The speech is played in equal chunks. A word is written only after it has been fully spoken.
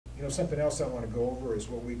You know, something else I want to go over is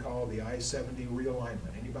what we call the I-70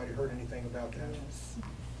 realignment. Anybody heard anything about that? Yes.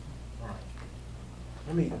 All right.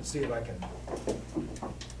 Let me see if I can.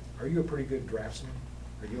 Are you a pretty good draftsman?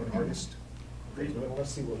 Are you an artist? Okay, well,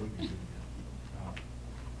 let's see what we can do.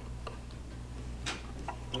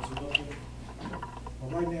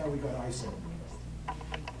 Well, right now we got I-70.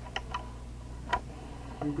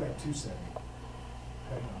 We've got 270.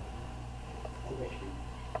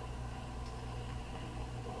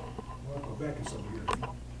 Well, Quebec is over here.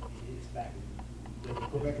 It's back.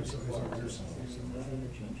 Quebec is over here somewhere.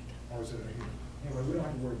 Or is it right here? Anyway, we don't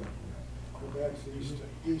have to worry about that. Quebec's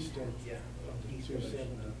east of, Yeah. east of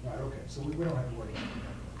 70. Right, okay, so we don't have to worry about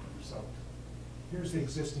that. So here's the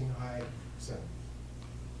existing I-70.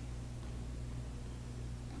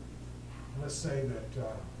 And let's say that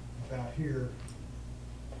about here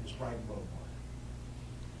is Brighton Boulevard.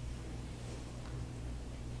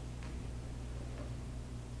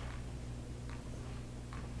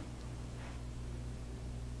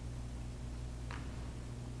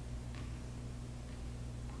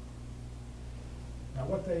 Now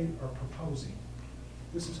what they are proposing,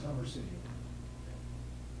 this is Commerce City.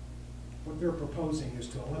 What they're proposing is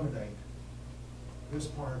to eliminate this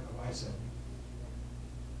part of I-70,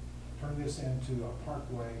 turn this into a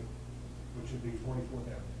parkway, which would be 44th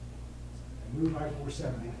Avenue, and move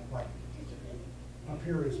I-470, like up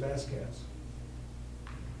here is Vasquez.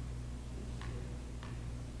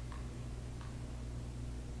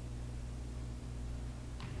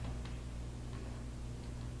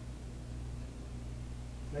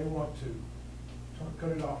 They want to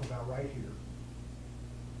cut it off about right here,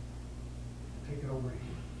 take it over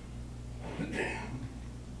here.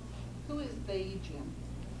 Who is they, Jim?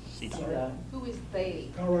 Sorry? Who is they?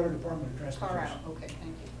 Colorado Department of Transportation. Colorado, okay,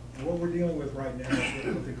 thank you. And what we're dealing with right now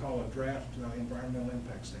is what they call a draft environmental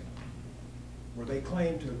impact statement, where they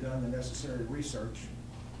claim to have done the necessary research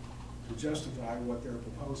to justify what they're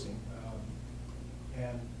proposing.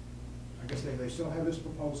 And I guess they still have this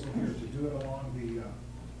proposal here to do it along the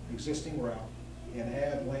existing route and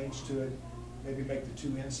add lanes to it, maybe make the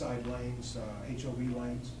 2 inside lanes HOV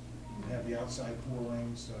lanes, and have the outside 4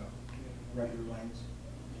 lanes regular lanes.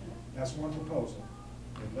 That's one proposal.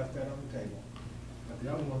 They've left that on the table. But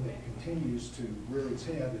the other one that continues to rear its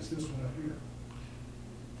head is this one up here.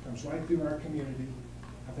 Comes right through our community.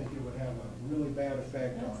 I think it would have a really bad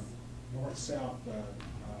effect on north-south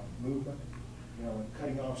movement, you know, and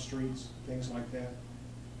cutting off streets, things like that.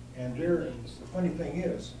 And the funny thing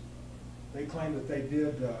is, they claim that they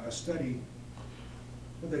did a study,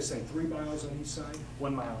 what did they say, 3 miles on each side?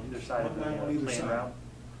 1 mile on either side of 1 the mile on either planned side. route.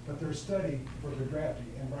 But their study for the draft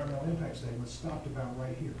environmental impact statement stopped about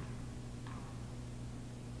right here.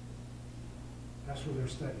 That's where their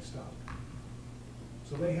study stopped.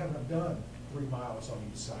 So they haven't done 3 miles on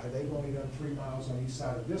each side. They've only done 3 miles on each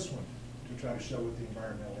side of this one to try to show what the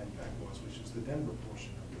environmental impact was, which is the Denver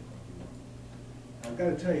portion of the property. I've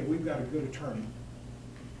got to tell you, we've got a good attorney,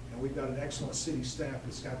 and we've got an excellent city staff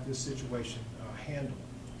that's got this situation handled.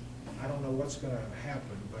 I don't know what's going to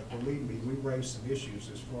happen, but believe me, we've raised some issues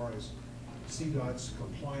as far as CDOT's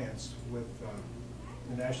compliance with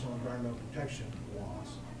the National Environmental Protection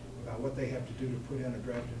laws about what they have to do to put in a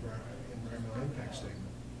draft environmental impact statement.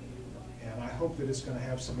 And I hope that it's going to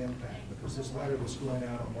have some impact, because this letter that's going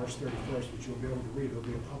out on March 31st, which you'll be able to read, it'll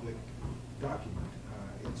be a public document.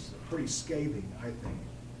 It's pretty scathing, I think.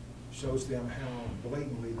 Shows them how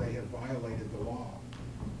blatantly they have violated the law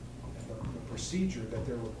and the procedure that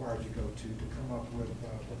they're required to go to come up with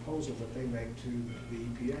a proposal that they make to the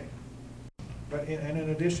EPA. But and in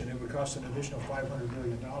addition, it would cost an additional $500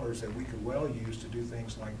 million that we could well use to do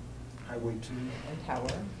things like Highway 2. And Tower.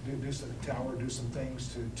 Do some tower, do some things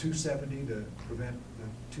to 270 to prevent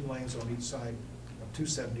the 2 lanes on each side of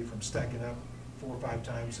 270 from stacking up 4 or 5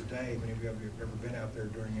 times a day. I mean, if you've ever been out there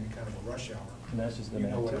during any kind of a rush hour, And that's just you gonna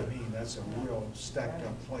know add what to I it. mean. That's a real stacked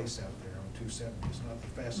up place out there on 270. It's not the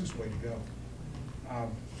fastest way to go.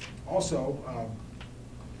 Also,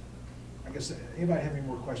 I guess, anybody have any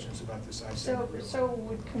more questions about this I-70? So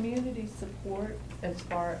would community support, as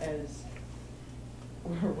far as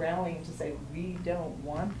we're rallying to say we don't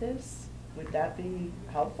want this, would that be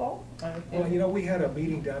helpful? Well, you know, we had a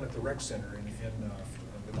meeting down at the rec center in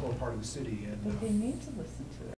the core part of the city, and But they need to listen to it.